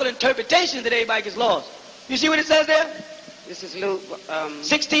philosophical interpretations that everybody gets lost. You see what it says there? This is Luke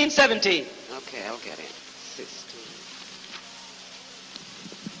 16:17. Okay, I'll get it. 16.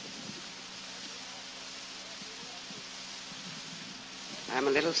 I'm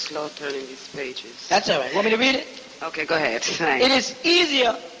a little slow turning these pages. That's all right. Want me to read it? Okay, go ahead. Thanks. It is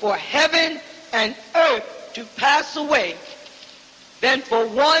easier for heaven and earth to pass away than for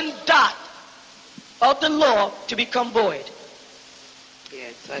one dot of the law to become void.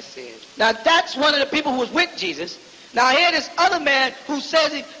 Yes, I see it. Now that's one of the people who was with Jesus. Now here this other man who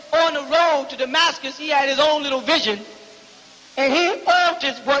says he on the road to Damascus, he had his own little vision, and he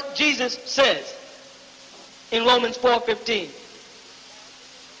alters what Jesus says in Romans 4:15.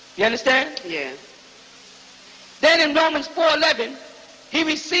 You understand? Yeah. Then in Romans 4:11, he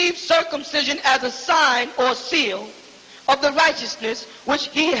received circumcision as a sign or seal of the righteousness which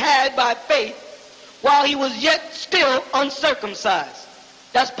he had by faith while he was yet still uncircumcised.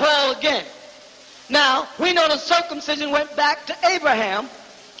 That's Paul again. Now, we know the circumcision went back to Abraham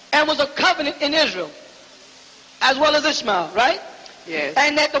and was a covenant in Israel, as well as Ishmael, right? Yes.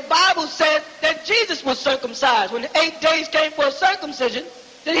 And that the Bible said that Jesus was circumcised. When the 8 days came for circumcision,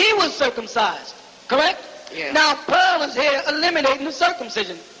 that he was circumcised. Correct? Yes. Now, Paul is here eliminating the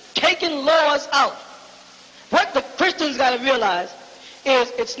circumcision, taking laws out. What the Christians got to realize is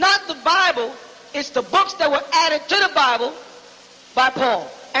it's not the Bible, it's the books that were added to the Bible by Paul.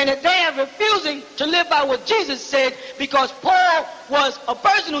 And that they are refusing to live by what Jesus said, because Paul was a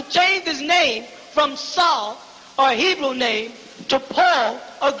person who changed his name from Saul, or a Hebrew name, to Paul,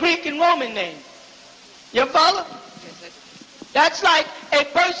 a Greek and Roman name. You follow? That's like a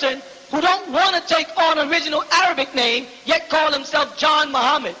person who don't want to take on an original Arabic name, yet call himself John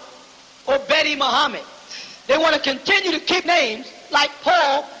Muhammad or Betty Muhammad. They want to continue to keep names like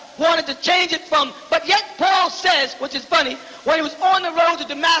Paul wanted to change it from, but yet Paul says, which is funny, when he was on the road to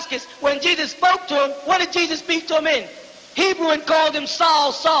Damascus, when Jesus spoke to him, what did Jesus speak to him in? Hebrew, and called him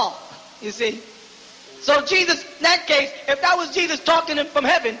Saul, Saul. You see? So Jesus, in that case, if that was Jesus talking from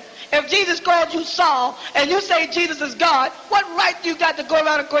heaven, if Jesus called you Saul, and you say Jesus is God, what right do you got to go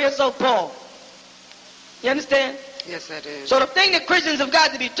around and call yourself Paul? You understand? Yes, I do. So the thing that Christians have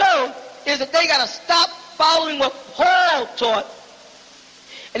got to be told is that they got to stop following what Paul taught,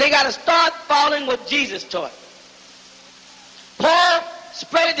 and they got to start following what Jesus taught. Paul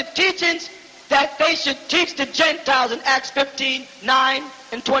spread the teachings that they should teach the Gentiles in Acts 15:9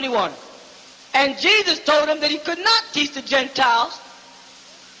 and 21. And Jesus told them that he could not teach the Gentiles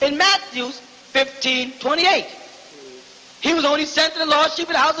in Matthew 15:28. He was only sent to the lost sheep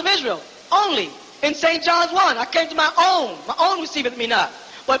of the house of Israel. Only. in St. John's 1. I came to my own receiveth me not.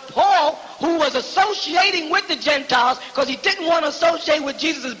 But Paul, who was associating with the Gentiles, because he didn't want to associate with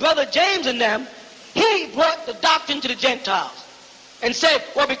Jesus' brother James and them, he brought the doctrine to the Gentiles and said,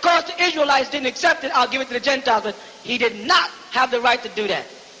 well, because the Israelites didn't accept it, I'll give it to the Gentiles. But he did not have the right to do that.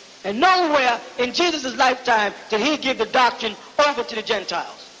 And nowhere in Jesus' lifetime did he give the doctrine over to the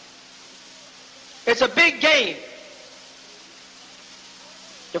Gentiles. It's a big game.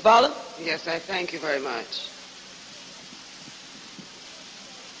 You follow? Yes, I thank you very much.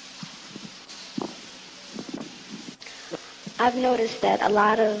 I've noticed that a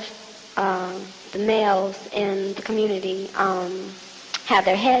lot of the males in the community have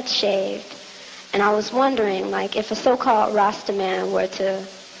their heads shaved. And I was wondering, like, if a so-called Rasta man were to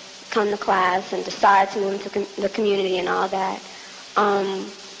come to class and decide to move into the community and all that,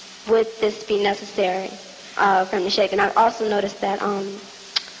 would this be necessary for him to shave? And I've also noticed that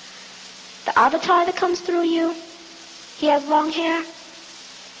the avatar that comes through you, he has long hair.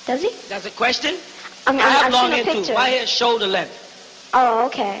 Does he? That's a question? I mean, I have I've long seen a hair picture. too. My hair is shoulder length. Oh,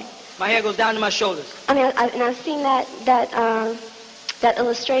 okay. My hair goes down to my shoulders. I mean, I've seen that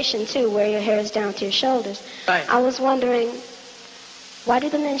illustration too, where your hair is down to your shoulders. Right. I was wondering, why do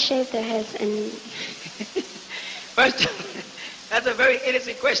the men shave their heads? And First, that's a very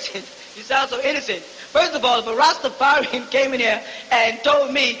innocent question. You sound so innocent. First of all, if a Rastafarian came in here and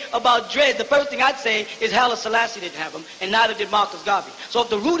told me about dread, the first thing I'd say is Haile Selassie didn't have them, and neither did Marcus Garvey. So if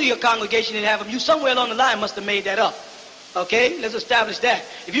the root of your congregation didn't have them, you somewhere along the line must have made that up. Okay? Let's establish that.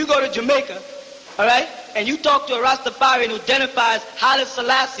 If you go to Jamaica, all right, and you talk to a Rastafarian who identifies Haile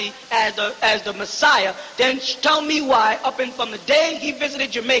Selassie as the Messiah, then tell me why, up and from the day he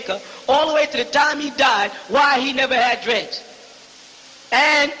visited Jamaica all the way to the time he died, why he never had dreads.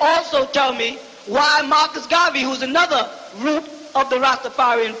 And also tell me why Marcus Garvey, who's another root of the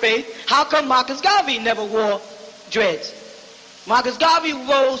Rastafarian faith, how come Marcus Garvey never wore dreads? Marcus Garvey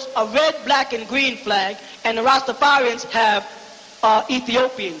rose a red, black, and green flag, and the Rastafarians have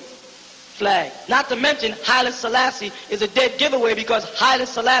Ethiopian flag. Not to mention, Haile Selassie is a dead giveaway because Haile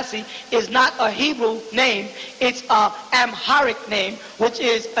Selassie is not a Hebrew name. It's an Amharic name, which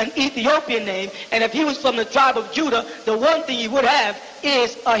is an Ethiopian name. And if he was from the tribe of Judah, the one thing he would have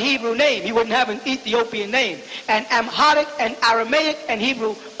is a Hebrew name. He wouldn't have an Ethiopian name. And Amharic and Aramaic and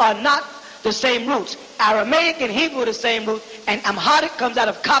Hebrew are not the same roots. Aramaic and Hebrew are the same root, and Amharic comes out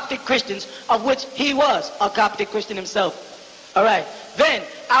of Coptic Christians, of which he was a Coptic Christian himself. All right. Then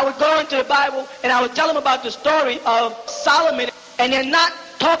I would go into the Bible and I would tell them about the story of Solomon, and they're not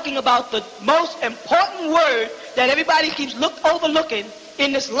talking about the most important word that everybody keeps overlooking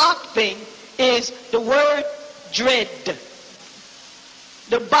in this lock thing is the word dread.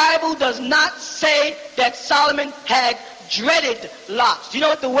 The Bible does not say that Solomon had dreaded locks. Do you know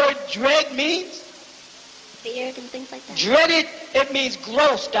what the word dread means? feared and things like that? Dreaded, it means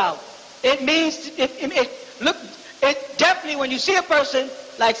grossed out. It means, it definitely, when you see a person,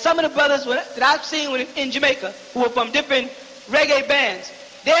 like some of the brothers that I've seen in Jamaica, who were from different reggae bands,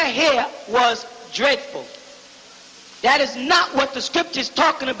 their hair was dreadful. That is not what the scripture is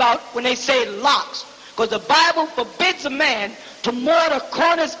talking about when they say locks. Because the Bible forbids a man to moor the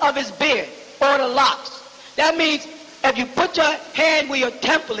corners of his beard or the locks. That means if you put your hand where your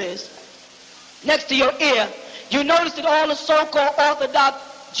temple is, next to your ear, you notice that all the so-called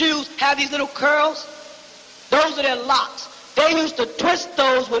Orthodox Jews have these little curls. Those are their locks. They used to twist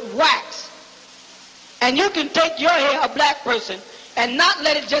those with wax. And you can take your hair, a black person, and not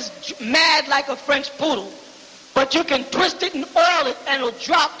let it just mad like a French poodle, but you can twist it and oil it, and it'll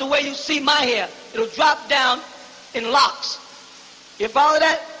drop the way you see my hair. It'll drop down in locks. You follow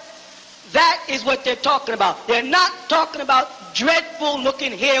that? That is what they're talking about. They're not talking about dreadful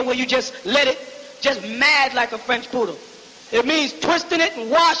looking hair where you just let it just mad like a French poodle. It means twisting it and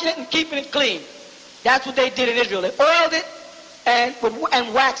washing it and keeping it clean. That's what they did in Israel. They oiled it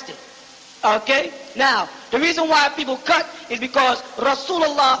and waxed it. Okay? Now, the reason why people cut is because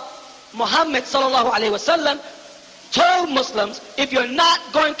Rasulullah Muhammad sallallahu alaihi wasallam told Muslims, if you're not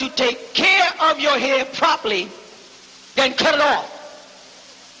going to take care of your hair properly, then cut it off.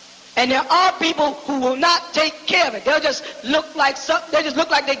 And there are people who will not take care of it. They'll just look like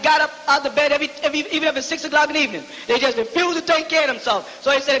they got up out of the bed even if it's 6 o'clock in the evening. They just refuse to take care of themselves.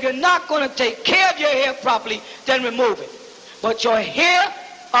 So he said, if you're not going to take care of your hair properly, then remove it. But your hair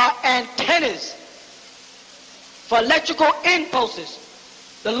are antennas for electrical impulses.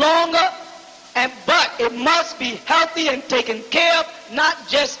 The longer, but it must be healthy and taken care of, not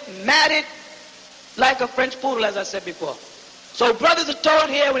just matted like a French poodle, as I said before. So brothers are told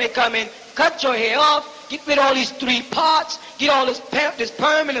here when they come in, cut your hair off, get rid of all these 3 parts, get all this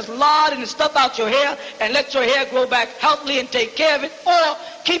perm and this lard and this stuff out your hair, and let your hair grow back healthily and take care of it, or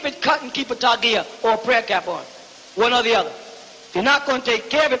keep it cut and keep a tagia or a prayer cap on. One or the other. If you're not going to take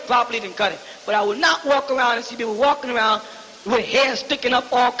care of it properly, then cut it. But I will not walk around and see people walking around with hair sticking up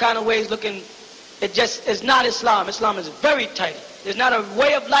all kind of ways looking. It just is not Islam. Islam is very tight. There's not a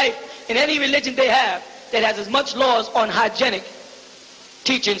way of life in any religion they have that has as much laws on hygienic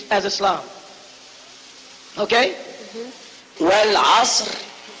teachings as Islam. Okay? Well, Asr,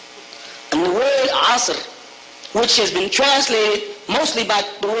 and the word Asr, which has been translated mostly by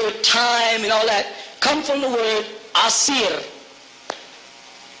the word time and all that, come from the word Asir.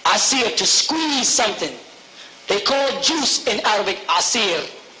 Asir, to squeeze something. They call juice in Arabic Asir.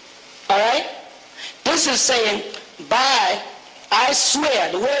 Alright? This is saying, by, I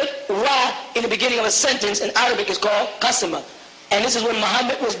swear, the word Ra in the beginning of a sentence in Arabic is called Qasama. And this is when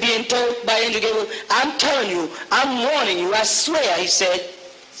Muhammad was being told by Angel Gabriel, I'm telling you, I'm warning you, I swear, he said,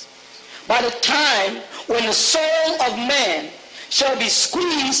 by the time when the soul of man shall be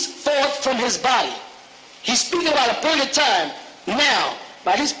squeezed forth from his body. He's speaking about a period of time. Now,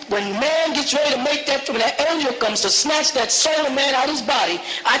 by this, when man gets ready to make that, when that angel comes to snatch that soul of man out of his body,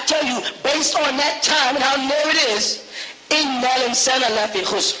 I tell you, based on that time and how near it is, innal insana lafi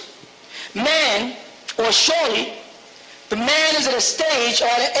khusr. Man, or surely, the man is at a stage or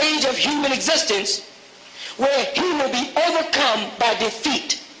at an age of human existence where he will be overcome by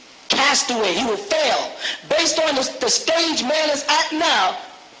defeat, cast away, he will fail. Based on the stage man is at now,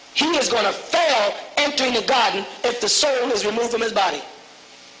 he is going to fail entering the garden if the soul is removed from his body.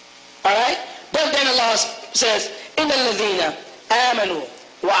 Alright? But then Allah says, إِنَّ الَّذِينَ آمَنُوا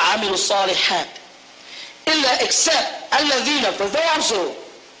وَعَمِلُوا الصَّالِحَاتِ إِلَّا except الَّذِينَ, for those who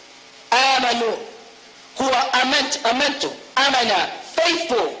آمَنُوا, who are amentu, amana,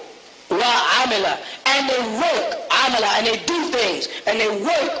 faithful, وَعَمِلَ, and they work, amala, and they do things, and they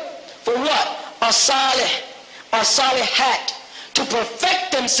work for what? As-salih, as-salihat, to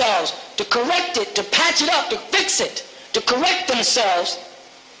perfect themselves, to correct it, to patch it up, to fix it, to correct themselves.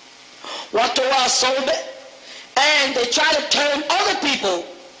 وَتَوَاصَوْا بِهِ, and they try to turn other people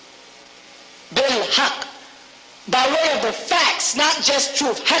bil-haq, by way of the facts, not just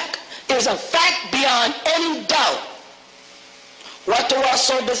truth. Haq is a fact beyond any doubt.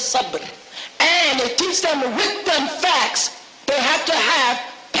 وَتَوَاصَوْا بِالصَّبْرِ, and they teach them with them facts, they have to have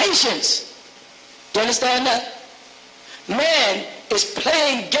patience. Do you understand that? Man is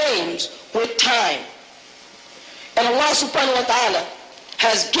playing games with time. And Allah subhanahu wa ta'ala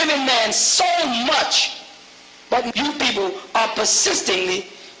has given man so much, but you people are persistently,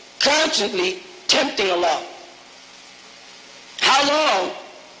 constantly tempting Allah. How long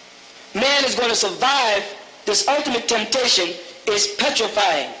man is going to survive this ultimate temptation is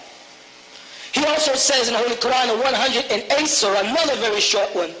petrifying. He also says in the Holy Quran, 108 surah, another very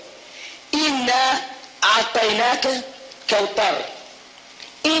short one, Inna a'tainaka kawtar.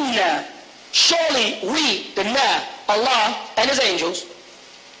 Inna, surely we, the Na, Allah and His angels,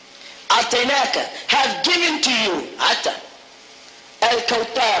 a'tainaka, have given to you, ata,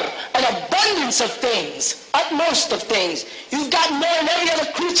 al-kawtar, an abundance of things, utmost of things. You've got more than every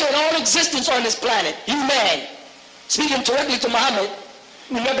other creature in all existence on this planet, you man. Speaking directly to Muhammad,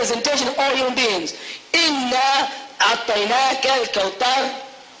 in representation of all human beings. Inna a'tainaka al-kawtar,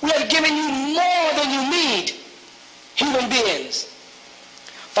 we have given you more than you need, human beings.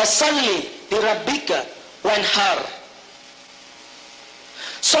 Fasalli li rabbika wanhar.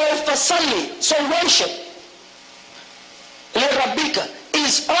 So fasalli, so worship, li rabbika,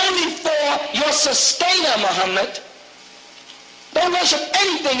 is only for your sustainer, Muhammad. Don't worship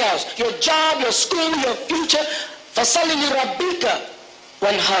anything else. Your job, your school, your future. Fasalli li rabbika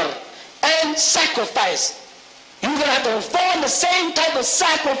wanhar. And sacrifice. You're going to have to perform the same type of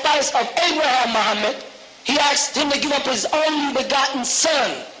sacrifice of Abraham, Muhammad. He asked him to give up his only begotten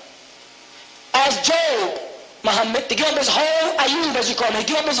son. As Job, Muhammad, to give up his whole, Ayub as you call him, to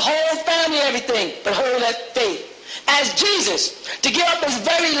give up his whole family and everything, but hold that faith. As Jesus, to give up his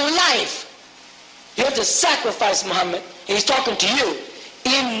very life, you have to sacrifice, Muhammad. And he's talking to you.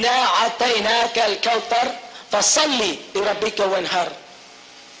 Inna a'tainaka al-kawthar fasalli li rabbika wanhar.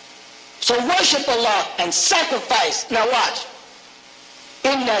 So worship Allah and sacrifice. Now watch.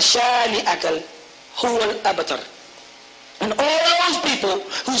 Inna shani'aka huwal abtar. And all those people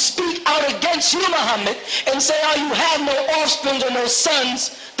who speak out against you, Muhammad, and say, oh, you have no offspring or no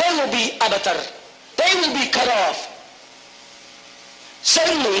sons, they will be abatar. They will be cut off.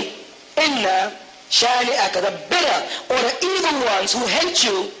 Certainly, inna shani'aka, the bitter or the evil ones who hate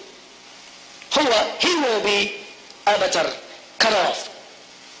you, he will be abatar, cut off.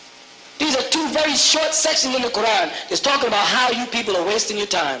 These are two very short sections in the Quran that's talking about how you people are wasting your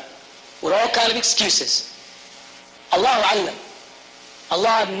time with all kind of excuses. Allahu Alam.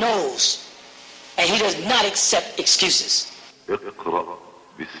 Allah knows, and He does not accept excuses. اقرأ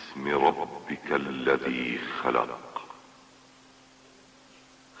باسم ربك الذي خلق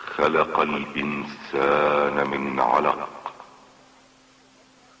خلق الإنسان من علق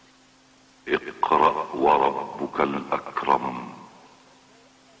اقرأ وربك الأكرم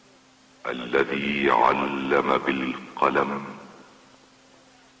الذي علم بالقلم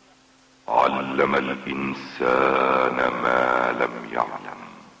علم الإنسان ما لم يعلم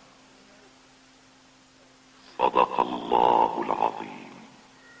صدق الله العظيم.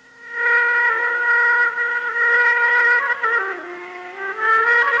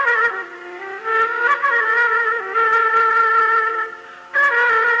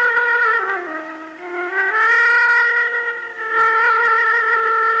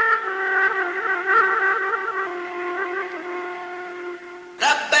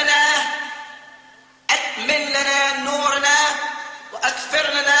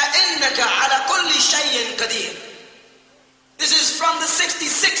 This is from the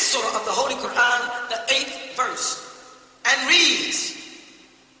 66th surah of the Holy Quran, the 8th verse, and reads,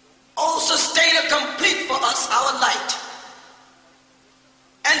 O sustainer, complete for us our light,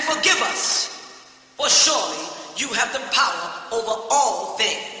 and forgive us, for surely you have the power over all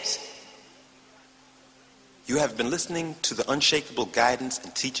things. You have been listening to the unshakable guidance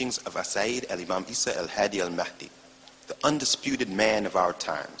and teachings of Sayyid al-Imam Isa al-Hadi al-Mahdi, the undisputed man of our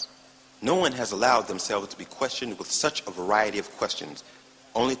times. No one has allowed themselves to be questioned with such a variety of questions,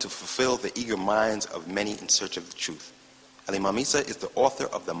 only to fulfill the eager minds of many in search of the truth. Al-Imam Isa is the author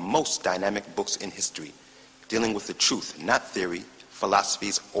of the most dynamic books in history, dealing with the truth, not theory,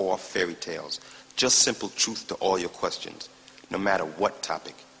 philosophies, or fairy tales. Just simple truth to all your questions, no matter what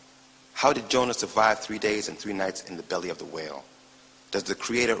topic. How did Jonah survive 3 days and 3 nights in the belly of the whale? Does the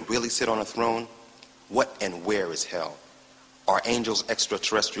Creator really sit on a throne? What and where is hell? Are angels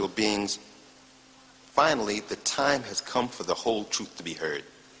extraterrestrial beings? Finally, the time has come for the whole truth to be heard.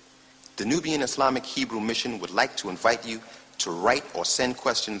 The Nubian Islamic Hebrew Mission would like to invite you to write or send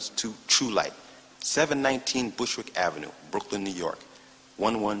questions to True Light, 719 Bushwick Avenue, Brooklyn, New York,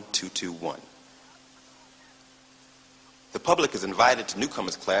 11221. The public is invited to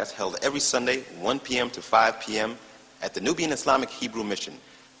newcomers class held every Sunday, 1 p.m. to 5 p.m. at the Nubian Islamic Hebrew Mission,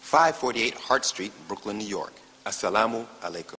 548 Hart Street, Brooklyn, New York. Assalamu alaikum.